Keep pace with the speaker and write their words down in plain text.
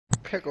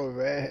pickle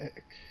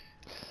bag.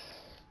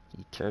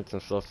 He turns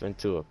himself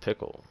into a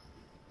pickle.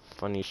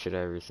 Funny shit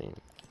I've ever seen.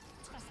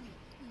 Trust me,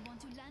 we want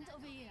to land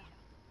over here.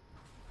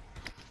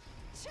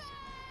 Charge!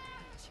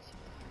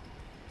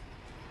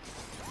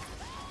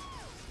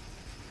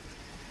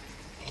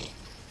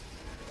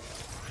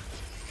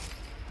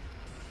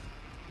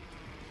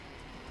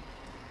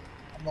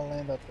 I'm gonna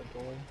land at the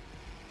door.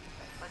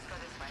 Let's go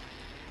this way.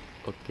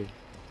 Okay.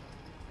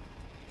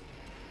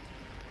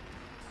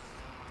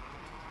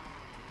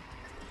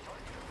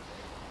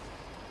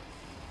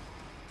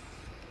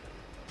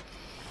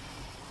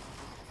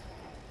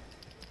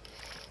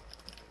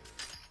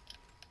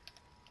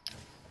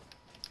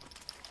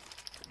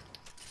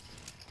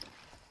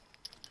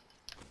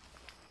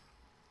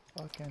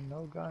 Fucking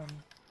no gun.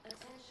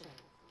 Attention.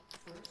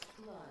 First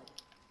blood.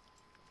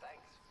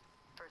 Thanks.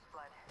 First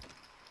blood.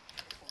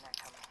 Should've seen that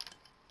coming.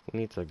 Who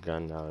needs a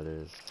gun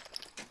nowadays?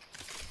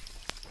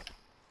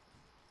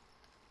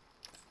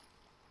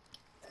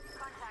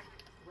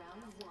 Contact.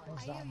 Round one.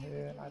 What's down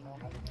here? I don't have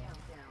a gun.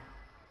 Countdown.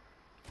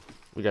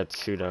 We got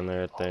two down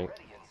there, I think.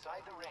 Already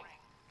inside the ring.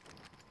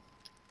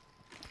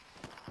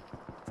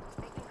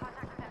 Making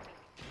contact with enemy.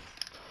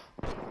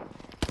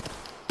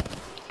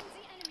 Engaging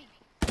the enemy.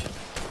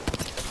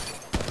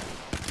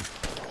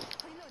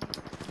 Reloading.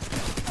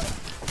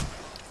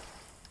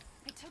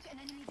 I took an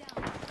enemy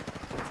down.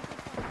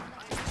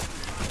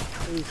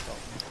 Please help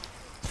me.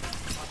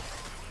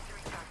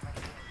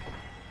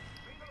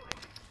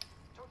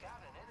 Took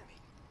out an enemy.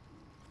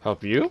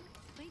 Help you?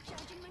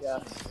 Recharging my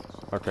Yes.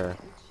 shield. Okay.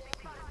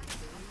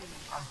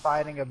 I'm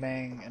fighting a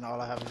bang and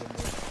all I have is a move.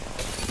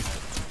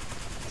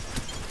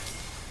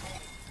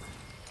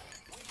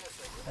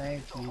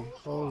 Thank you.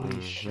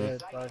 Holy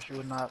shit, bro. She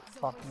would not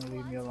fucking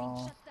leave me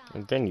alone.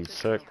 And then you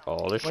took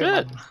all the Wait, shit.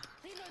 Reloading.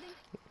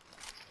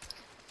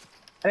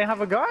 I didn't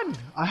have a gun.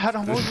 I had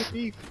a Moses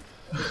thief.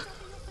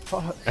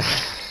 Fuck.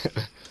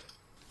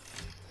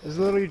 It's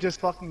literally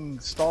just fucking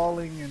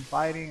stalling and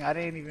fighting. I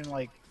didn't even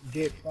like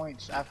get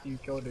points after you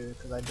killed her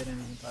because I didn't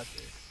even touch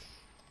it.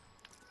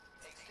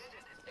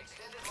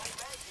 Extended light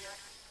mag here.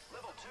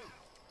 Level 2.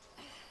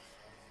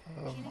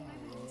 Oh my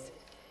lord.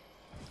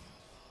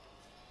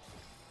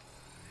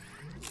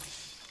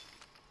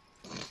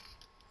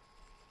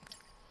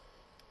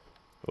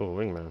 Oh,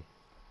 wingman.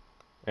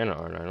 And an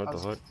R9, I what the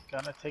was fuck?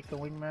 gonna take the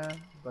wingman,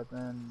 but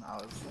then I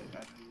was like,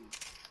 I need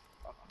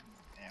fucking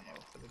ammo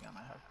for the gun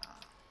I have now.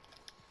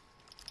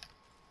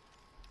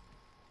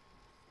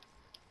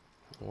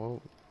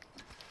 Whoa.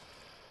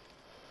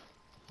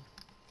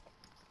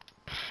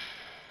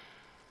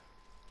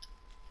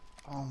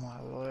 Oh my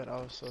lord, I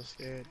was so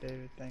scared,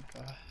 David. Thank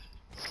God.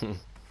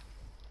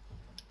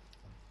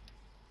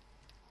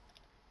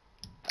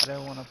 I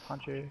didn't want to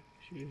punch her.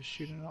 She was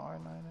shooting an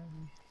R9 at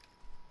me.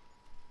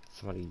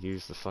 Somebody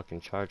used the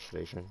fucking charge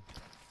station.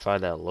 Try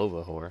that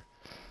Loba whore.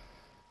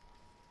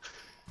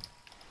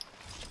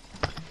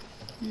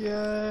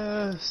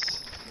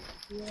 Yes.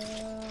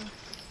 Yeah.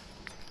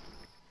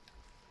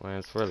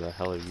 Lance, where the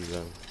hell are you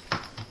then?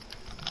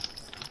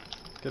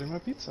 Getting my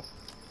pizza.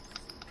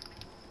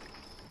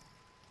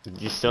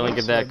 You still didn't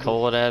get that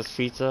cold ass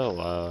pizza?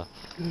 Wow.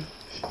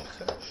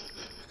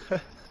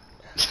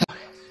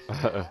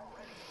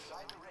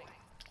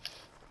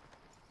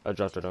 I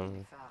dropped it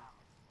on.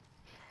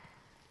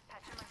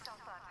 Patching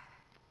myself up.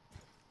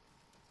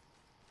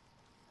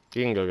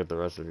 You can go get the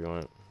rest if you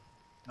want.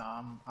 No,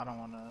 I don't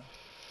want to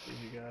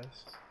leave you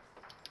guys.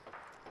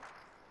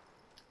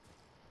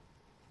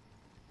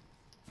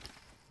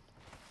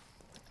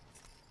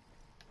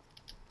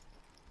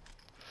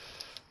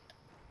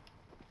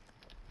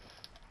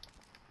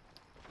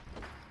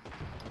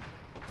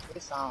 They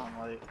sound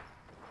like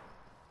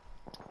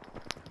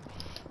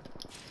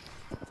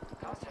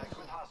Contact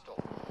with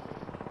hostile.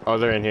 Oh,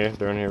 they're in here.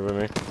 They're in here with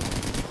me. Engaging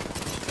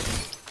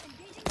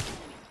the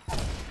enemy.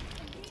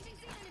 Engaging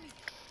the enemy.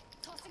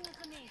 Tossing a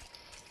grenade.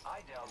 I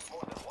downed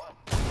more than one.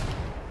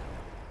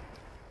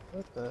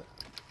 what the?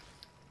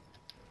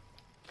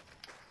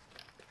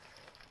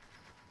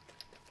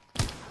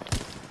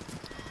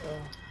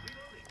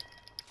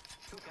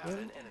 Took out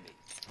an enemy.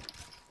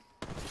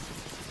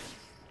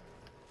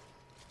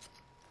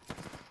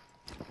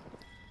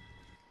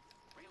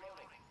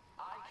 Reloading.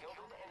 I killed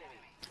an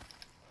enemy.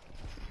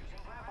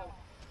 Using grapple.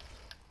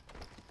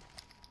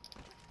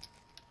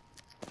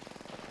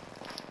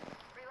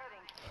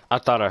 Reloading. I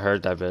thought I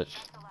heard that bitch.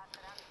 That's the last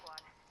of that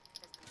squad.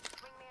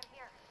 Wingman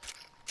here.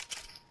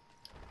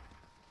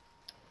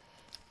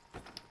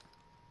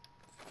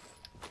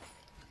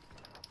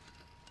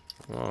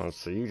 Oh,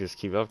 so you just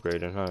keep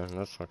upgrading, huh?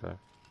 That's okay.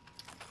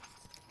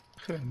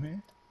 Okay,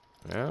 man.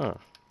 Yeah.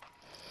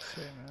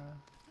 Okay, man.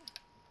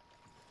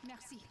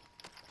 Merci.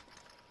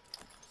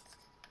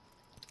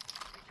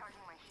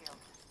 Recharging my shield.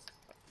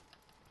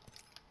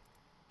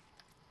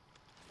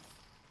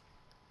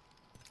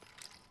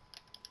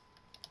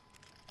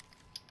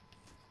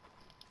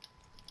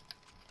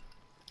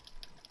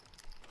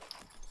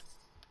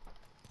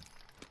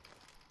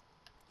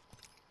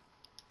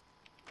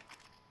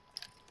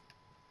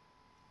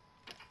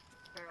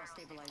 Barrel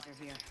stabilizer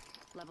here.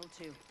 Level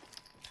 2.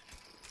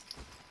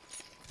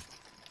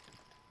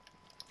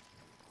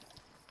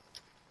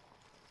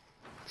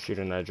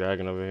 Shooting that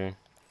dragon over here.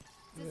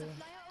 There's a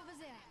flyer over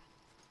there.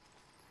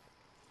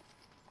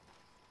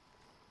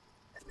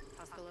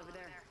 Hostile over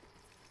there.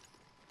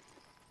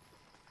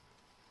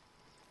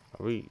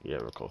 Are we? Yeah,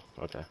 we're cool.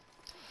 Okay.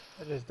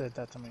 I just did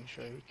that to make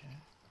sure you can.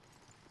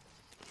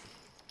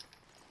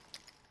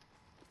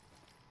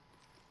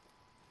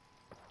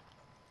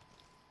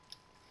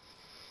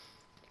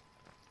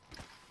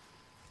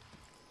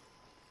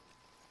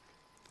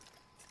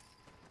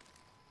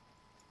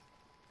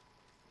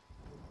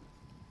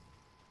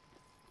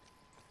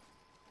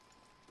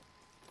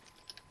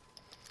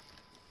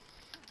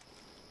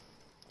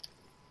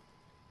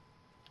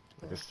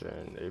 I guess they're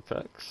in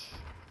Apex.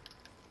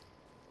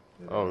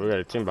 Oh, we got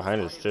a team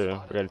behind us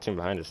too. We got a team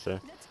behind us too.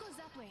 Let's go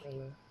that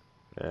way.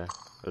 Yeah,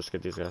 let's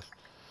get these guys.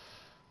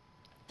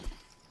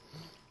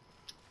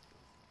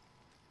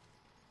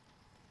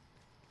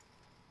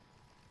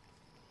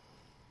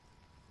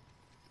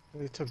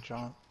 We took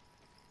John.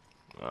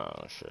 Oh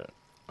shit.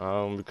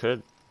 We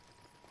could.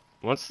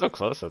 One's still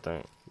close, I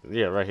think.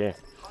 Yeah, right here.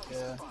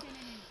 Yeah.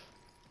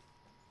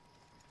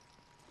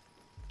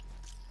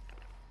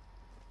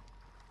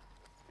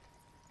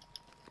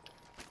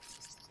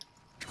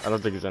 I don't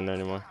think he's in there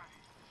anymore.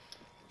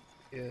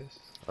 Yes.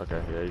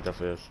 Okay, yeah, he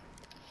definitely is.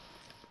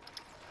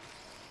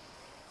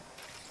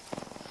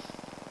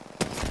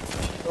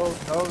 Oh,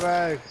 no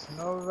rags,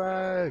 no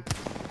rags.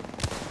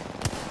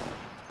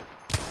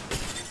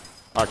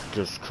 I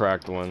just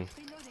cracked one.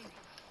 Reloading.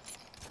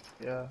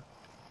 Yeah.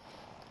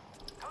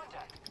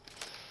 Contact.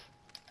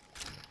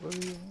 What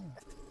do you want?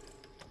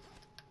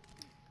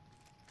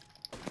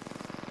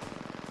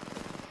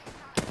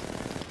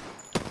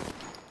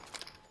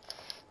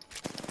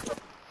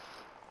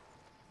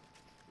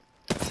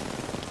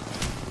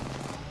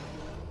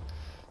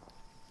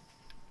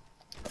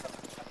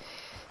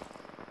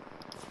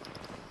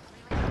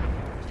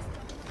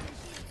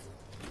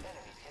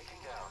 Enemy taken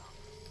down.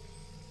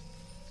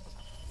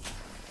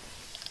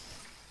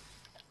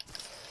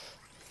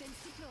 Fence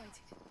deployed.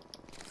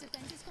 The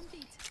fence is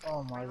complete.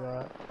 Oh my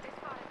god.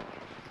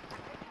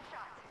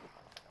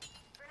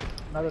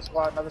 Another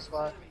squad, another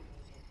squad.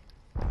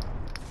 Opening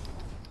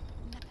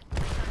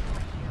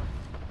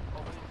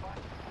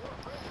fire. More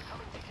friends are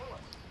coming to kill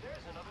us.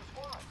 There's another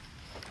squad.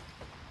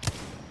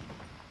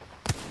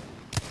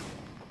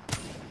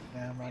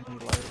 Damn, I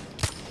need light.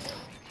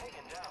 Enemy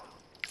taken down.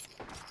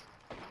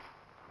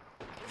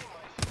 Giving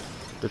my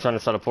shield. They're trying to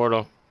set a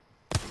portal.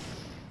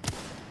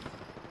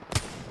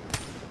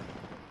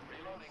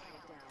 Reloading.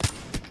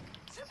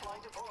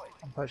 Zipline deployed.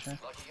 I'm pushing.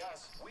 Lucky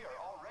us, we are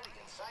already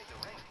inside the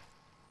ring.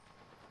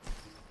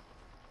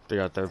 They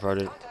got third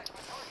party. Contact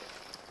with target.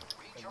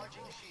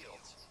 Recharging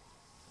shields.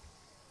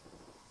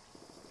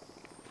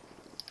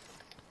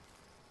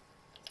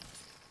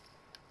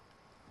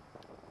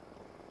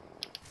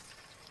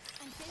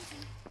 I'm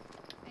fencing.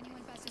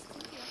 Anyone passes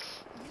through here,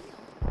 you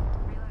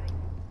know.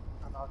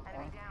 I'm out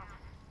one.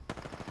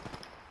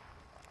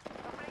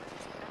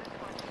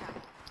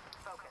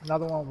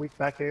 Another one weak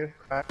back here.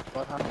 Crack.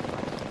 Bloodhound.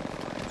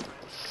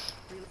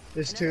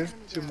 There's two.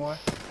 Two more.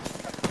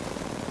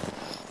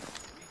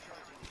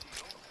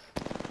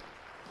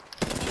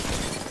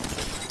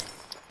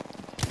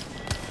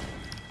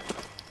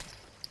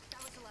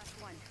 That was the last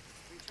one.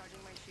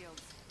 Recharging my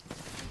shields.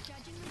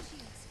 Recharging my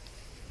shields.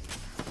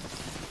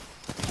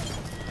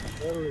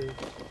 Really?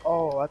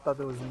 Oh, I thought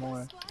there was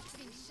more. Squad's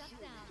been shut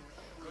down.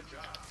 Good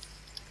job.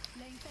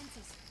 Laying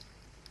fences.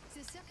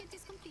 The circuit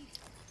is complete.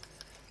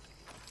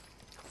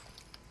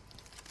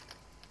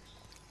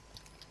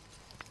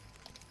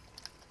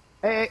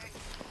 Hey, hey.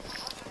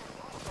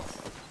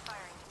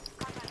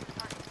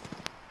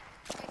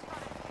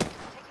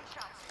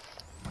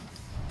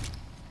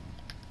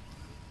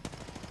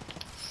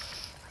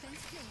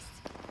 Fence placed.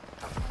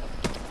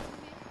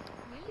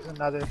 There's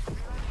another.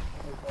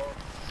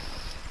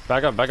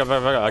 Back up, back up, back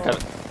up, back up. I got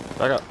it.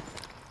 Back up.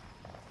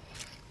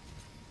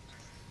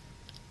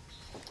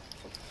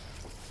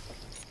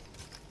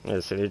 Yeah,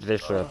 so they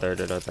should have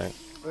thirded, I think.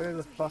 Where are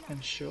the fucking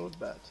shield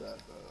bats at,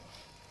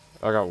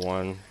 bro? I got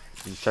one.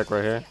 You check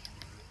right here.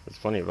 There's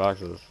plenty of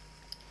boxes.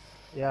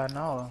 Yeah, I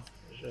know.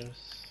 There's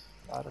just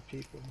a lot of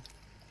people.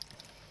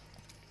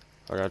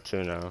 I got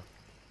two now.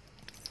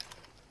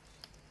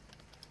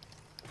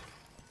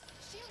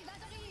 Shield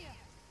battery here.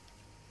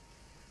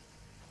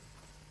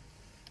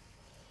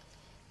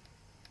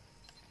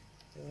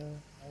 Yeah,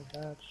 no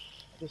bad.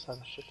 I just have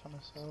a shit ton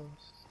of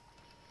cells.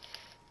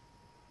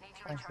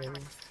 Thanks,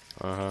 baby.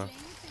 Uh huh. Playing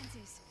with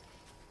fences.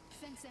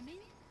 Fence them in,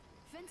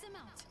 fence them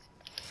out.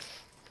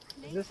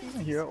 Is Laying this fences.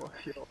 even hero?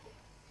 Hero?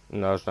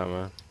 No, it's not,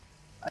 man.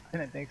 I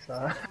didn't think so.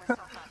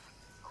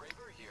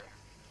 Kraber here.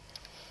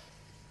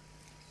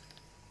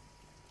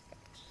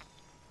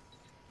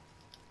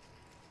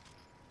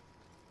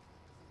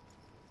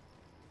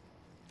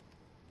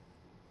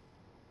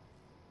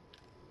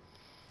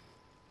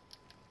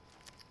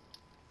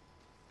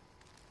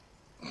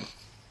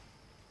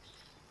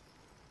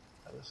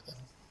 This guy.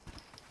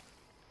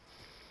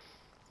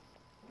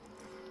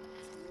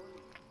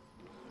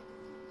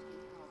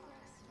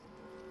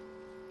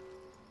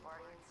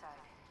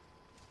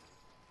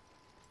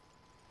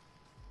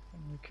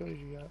 kills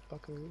you got,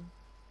 Buckaroo?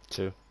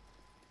 2.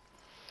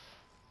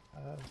 I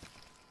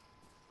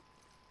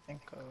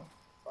think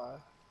 5.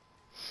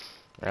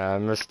 Yeah, I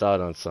missed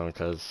out on some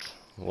because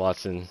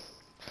watching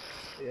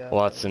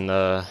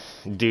Yeah.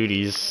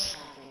 duties,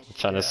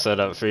 trying to Yeah. set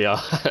up for y'all.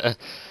 Heads up.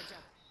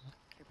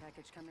 Your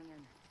package coming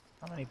in.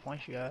 How many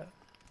points you got?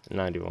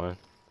 91.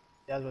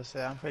 Yeah, I was gonna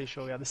say, I'm pretty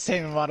sure we have the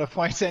same amount of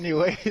points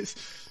anyways.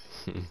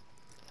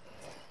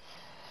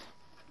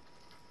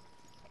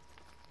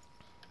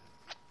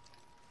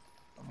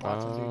 I'm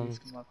watching duties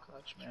come up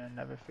clutch, man.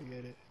 Never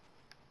forget it.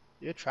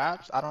 Your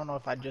traps, I don't know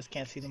if I just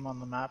can't see them on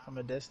the map from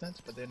a distance,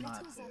 but they're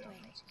not move there.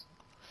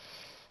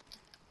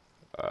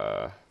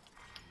 that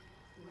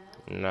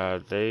way. No,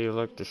 they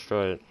look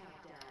destroyed.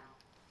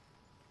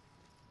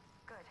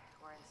 Good.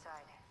 We're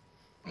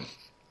inside.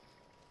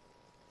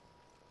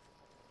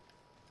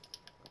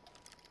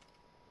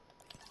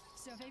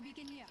 Survey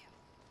beacon here.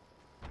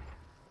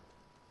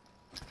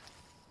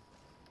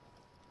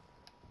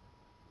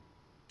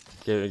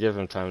 Give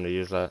him time to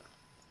use that.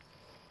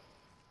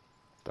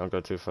 Don't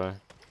go too far.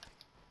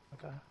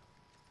 Okay.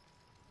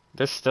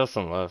 There's still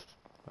some left,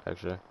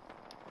 actually.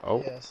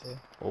 Oh, Yeah, I see.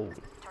 oh.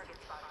 Target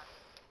spot.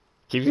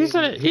 Keep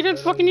using it. He didn't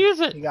fucking use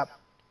it. You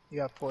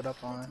got pulled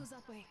up on. Let's move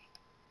that way.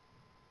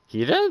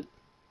 He did?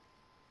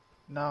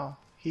 No,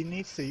 he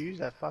needs to use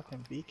that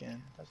fucking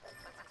beacon. Let's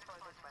explore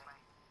this way.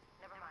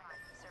 Never mind.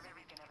 Survey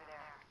beacon over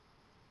there.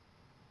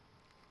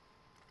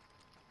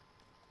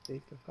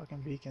 Take the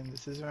fucking beacon.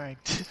 This is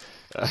ranked.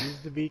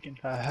 Use the beacon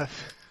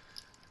path.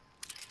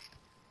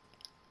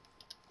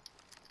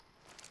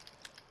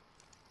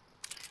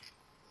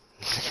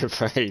 He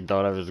probably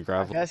thought I was I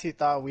grappling. guess he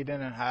thought we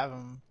didn't have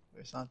him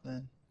or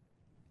something.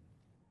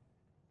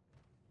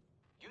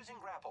 Using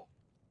grapple.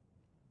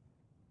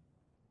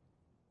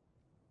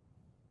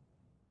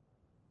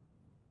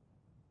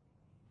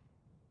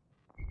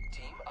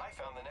 Team, I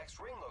found the next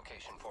ring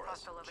location for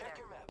us. Hostile over Check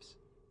there. your maps.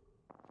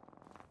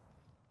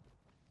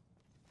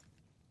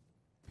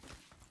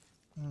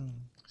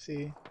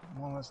 See,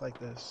 moments like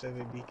the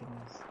survey beacon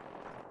is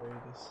the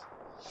greatest.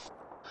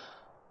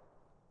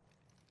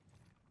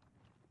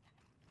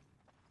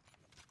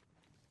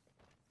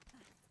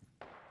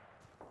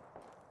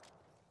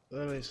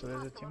 Literally, so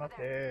there's a team up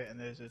there and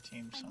there's a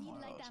team somewhere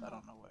else. I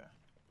don't know where.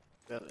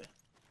 Really.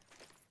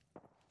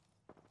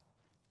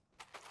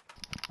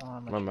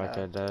 My mic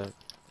had died.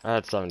 I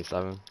had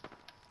 77.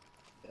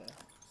 Yeah.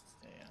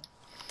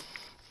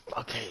 Yeah.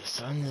 Okay,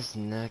 so in this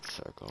next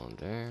circle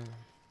there,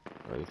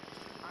 right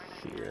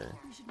here.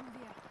 We should move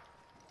here.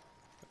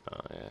 Oh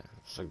yeah,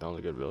 it's like the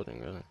only good building,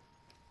 really.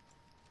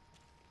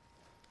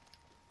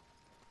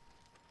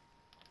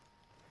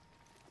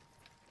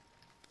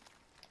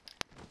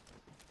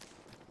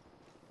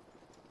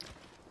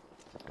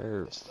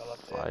 They're Still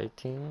up there.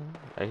 fighting?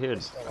 I hear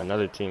Still up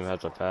another team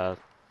has a path.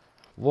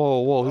 Whoa,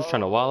 whoa, he's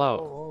trying to wall out.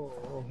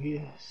 Oh, he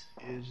is.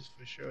 He is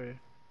for sure.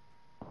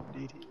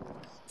 Indeed, he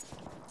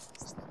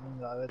is. And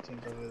the other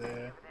team's over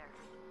there.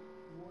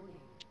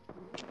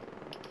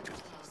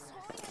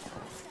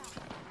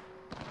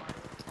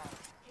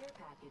 Care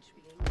package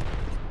being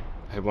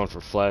I hit one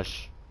for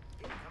flesh.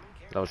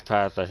 That was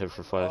path, I hit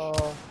for flesh.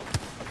 Oh.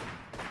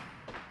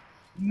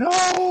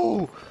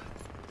 No!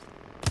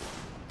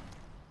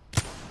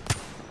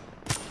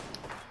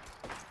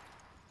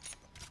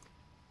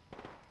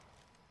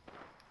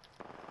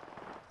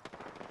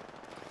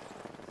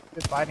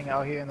 They're fighting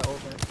out here in the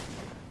open.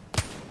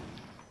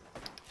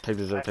 Take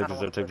the zip, take the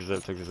zip, take the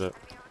zip, take the zip.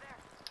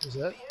 Is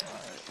it?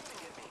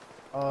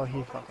 Oh,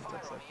 he fucking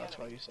took that. That's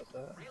why you said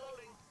that.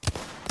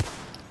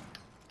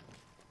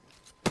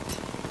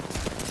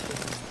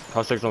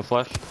 House takes on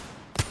flesh.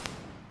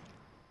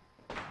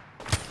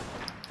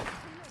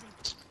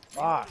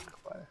 Fuck.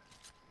 Why?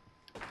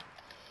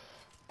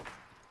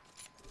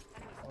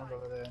 Someone's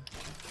over there.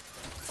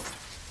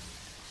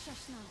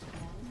 Shush now.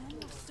 No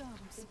more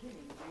storms.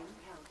 beginning ring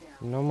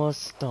countdown. No more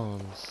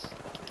stones.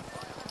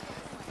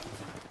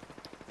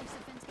 If the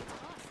fence gets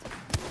hot.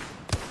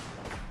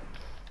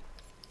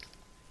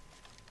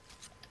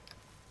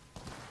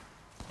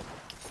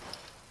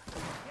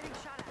 Getting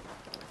shot at.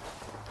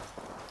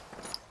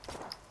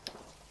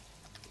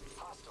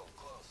 Hostile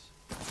close.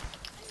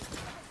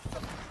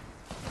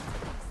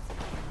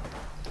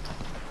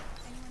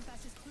 Anyone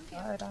passes through here?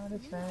 Alright, I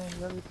understand.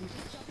 You other people.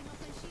 Dropping off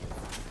my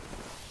shields.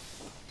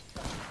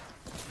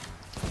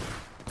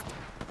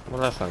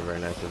 Well, that's not very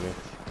nice of me.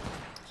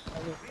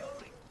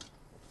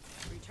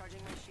 Recharging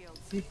my shields.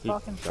 He He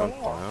fucking jumped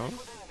fell off. down.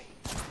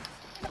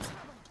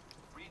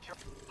 Recharge.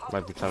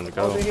 Might be time to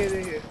Oh, go. they're here,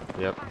 they're here.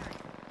 Yep.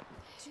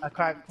 I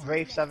cracked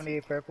Wraith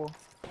 78 purple.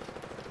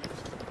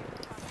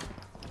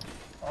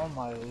 Oh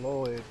my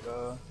lord,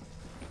 bro.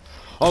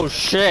 Oh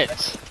shit!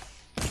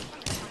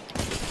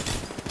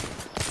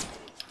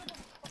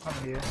 Come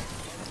here.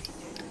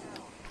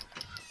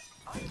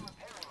 I am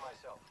repairing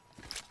myself.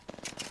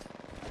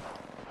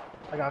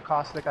 I got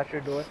caustic at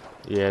your door.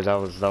 Yeah, that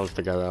was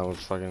the guy that was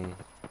fucking.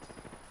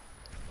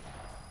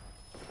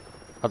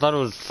 I thought it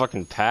was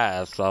fucking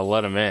pass, so I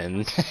let him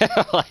in.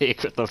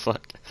 Like, what the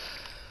fuck?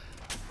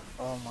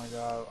 Oh, Oh my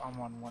god, I'm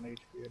on 1 HP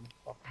in the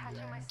fucking Patching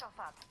game. myself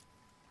up.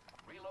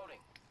 Reloading.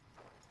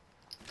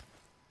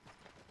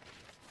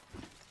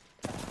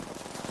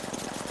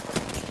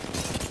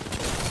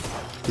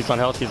 He's on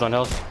health, he's on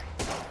health.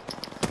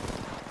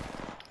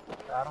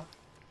 Got him.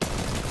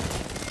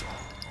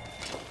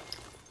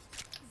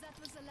 That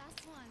was the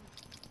last one.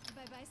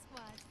 Bye bye,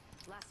 squad.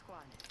 Last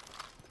squad.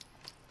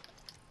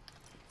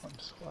 One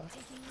squad.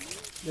 Taking me.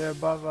 They're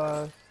above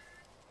us.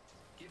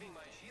 Giving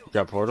my shield. You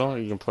got portal?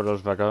 You can put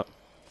those back up.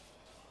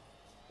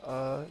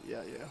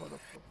 Yeah, hold up.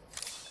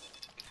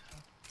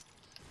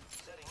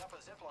 Setting up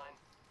a zip line.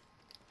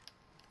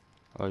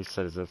 Oh, he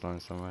said his zip line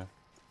somewhere.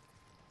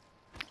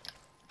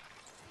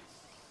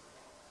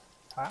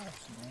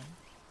 Pass, man.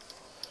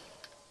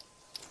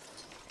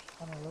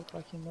 Kinda look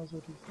like he knows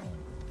what he's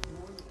saying.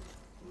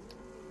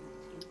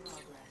 In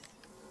progress.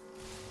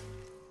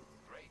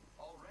 Great.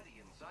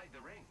 Already inside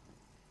the ring.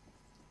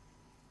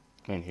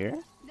 In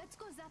here? Let's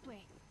go that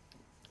way.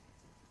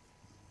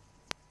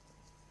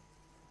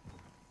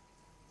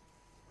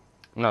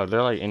 No,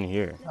 they're like in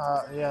here.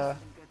 Yeah.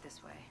 Good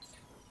this way.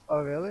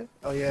 Oh, really?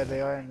 Oh, yeah,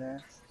 they are in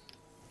there.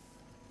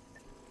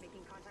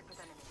 Making contact with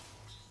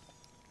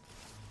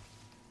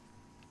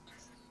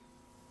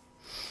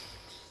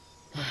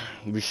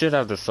enemy. We should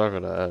have the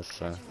circle to us,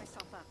 so. Patching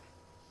myself up.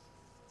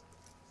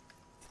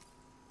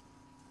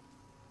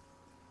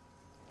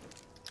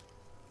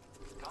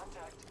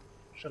 Contact.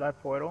 Should I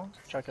portal?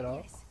 Check it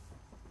out.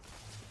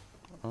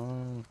 I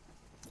don't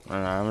know,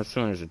 I'm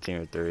assuming it's a team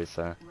of 3,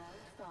 so. Round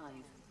 5.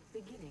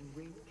 Beginning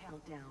ring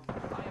countdown. I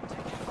am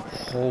taking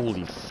fire.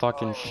 Holy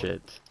fucking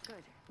shit.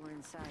 Good. We're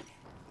inside.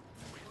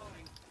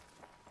 Reloading.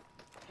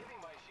 Giving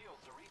my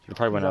shields a recharge. You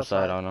probably went He's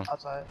outside, I don't know.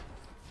 Outside.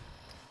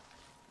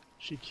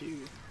 She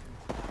cute.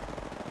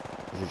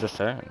 Is he just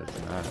there? Is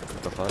he not?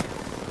 What the fuck?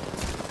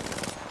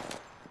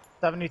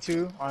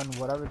 72 on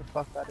whatever the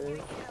fuck that is. Get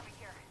over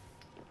here.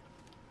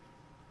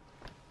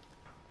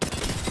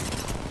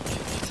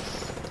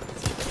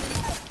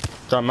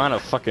 The amount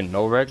of fucking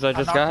no regs I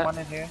just knocked got? one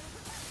in here.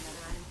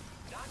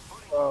 Not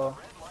putting Oh,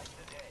 red light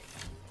today.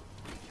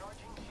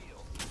 Recharging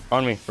shield.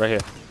 On me, right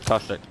here.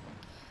 Caustic.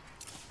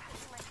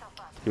 Patching myself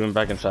up. He went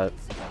back inside.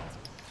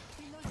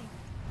 Reloading.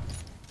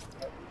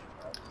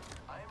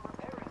 I am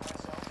repairing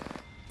myself.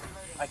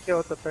 I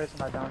killed the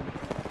person I downed.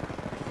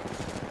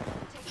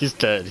 He's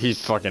dead. He's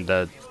fucking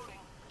dead. Reloading.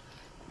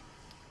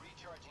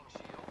 Recharging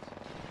shields.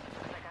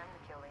 Looks like I'm the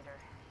kill leader.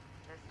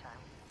 This time.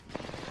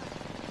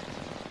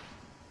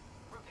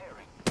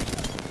 Repairing.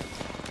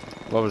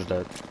 What was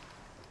that?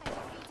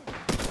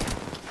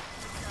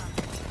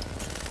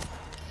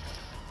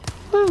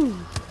 Woo!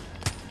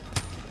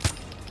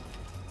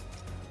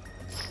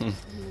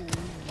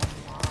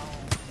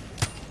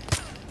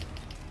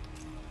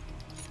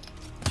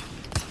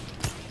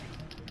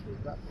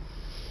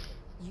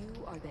 You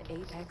are the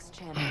Apex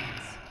champions.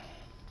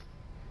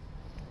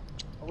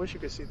 I wish you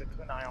could see the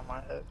kunai on my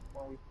head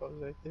when we pose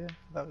right there.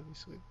 That would be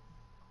sweet.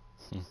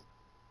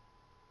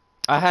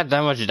 I had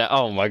that much.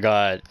 Oh my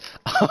god.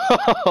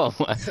 Oh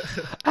my.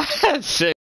 I had 6.